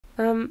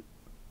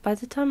By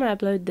the time I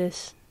upload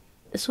this,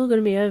 it's all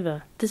gonna be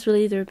over. This will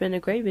either have been a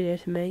great video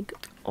to make,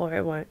 or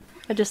it won't.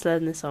 I just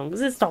learned this song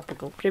because it's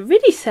topical. It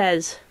really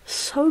says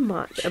so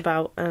much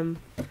about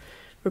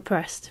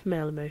repressed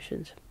male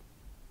emotions.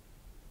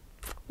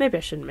 Maybe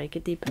I shouldn't make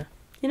it deeper.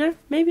 You know,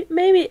 maybe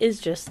it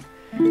is just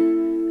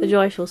a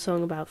joyful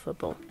song about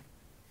football.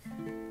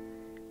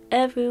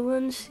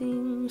 Everyone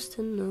seems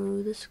to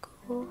know the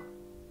score.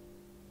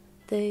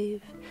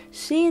 They've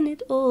seen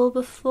it all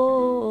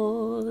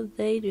before.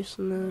 They just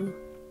know,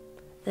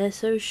 they're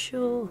so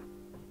sure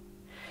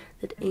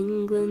that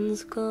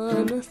England's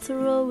gonna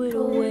throw it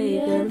away,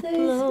 gonna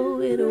blow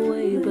it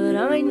away. But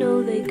I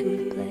know they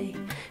could play,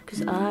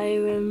 'cause I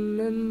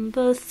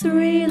remember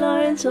 3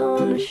 lines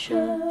on a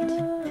shirt.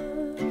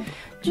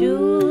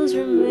 Jewels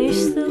remain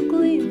still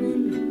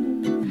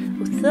gleaming,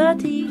 or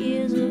 30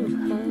 years of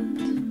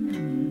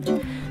hurt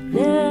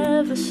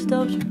never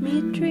stopped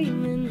me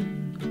dreaming.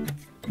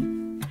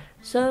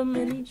 So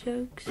many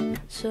jokes,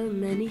 so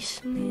many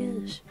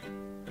sneers,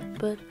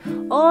 but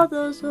all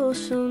those oh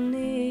so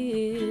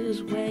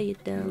nears wear you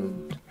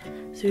down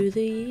through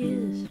the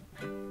years.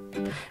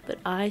 But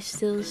I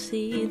still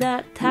see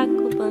that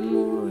tackle by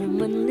Moore,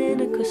 and when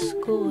Lineker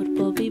scored,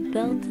 Bobby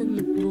belting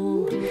the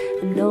ball,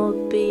 and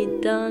Nobby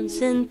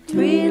dancing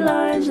 3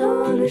 lines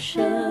on a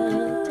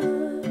shirt.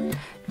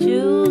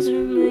 Jewels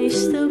remain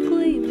still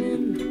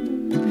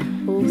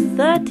gleaming, oh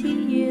 30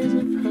 years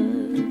of hurt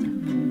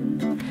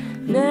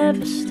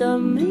never stop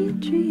me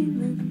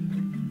dreaming.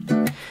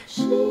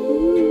 She does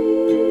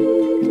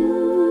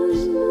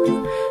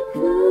not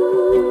know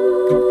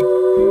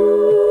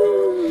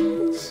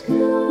it's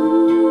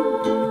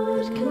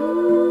not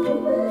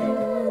coming.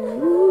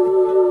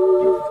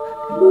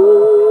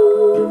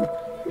 Ooh.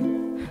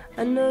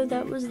 I know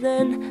that was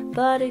then,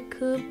 but it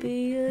could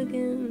be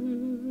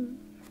again.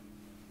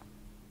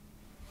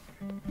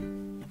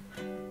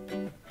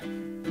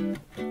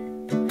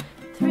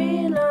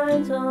 Three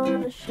lines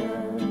on a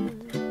shirt.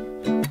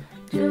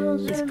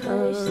 It's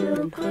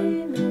coming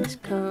home, it's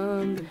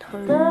coming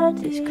home,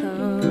 it's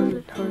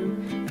coming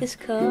home, it's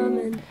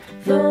coming,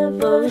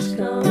 football's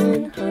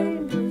coming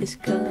home, it's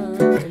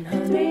coming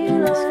home,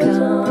 it's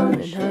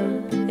coming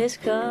home, it's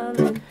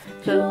coming,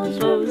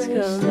 football's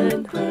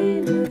coming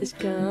home, it's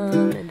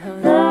coming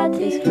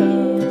home, it's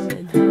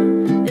coming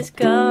home, it's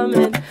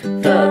coming,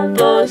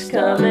 football's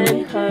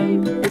coming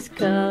home, it's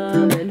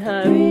coming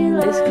home,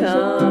 it's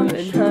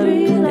coming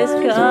home, it's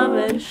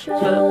coming,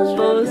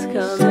 football's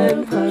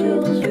coming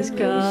home, it's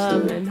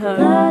coming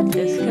home,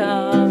 it's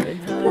coming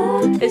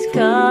home, it's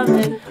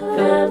coming,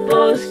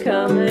 football's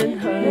coming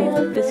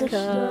home, it's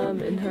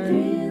coming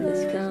home,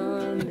 it's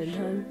coming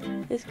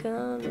home, it's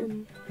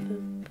coming,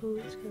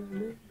 football's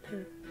coming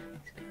home,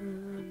 it's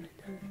coming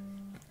home,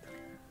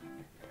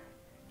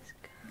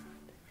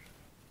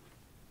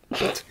 it's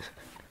coming.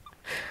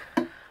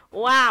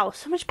 Wow,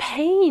 so much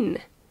pain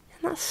in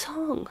that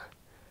song.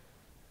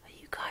 Are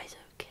you guys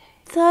okay?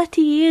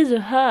 30 years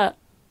of hurt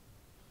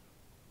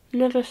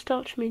never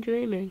stopped me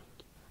dreaming.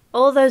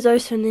 All those oh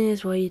so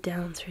nears weigh you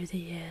down through the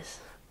years.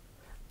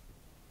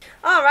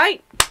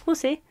 Alright, we'll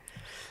see.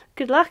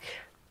 Good luck.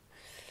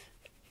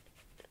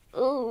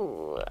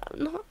 Oh,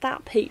 I'm not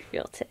that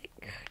patriotic.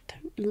 I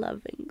don't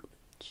love England.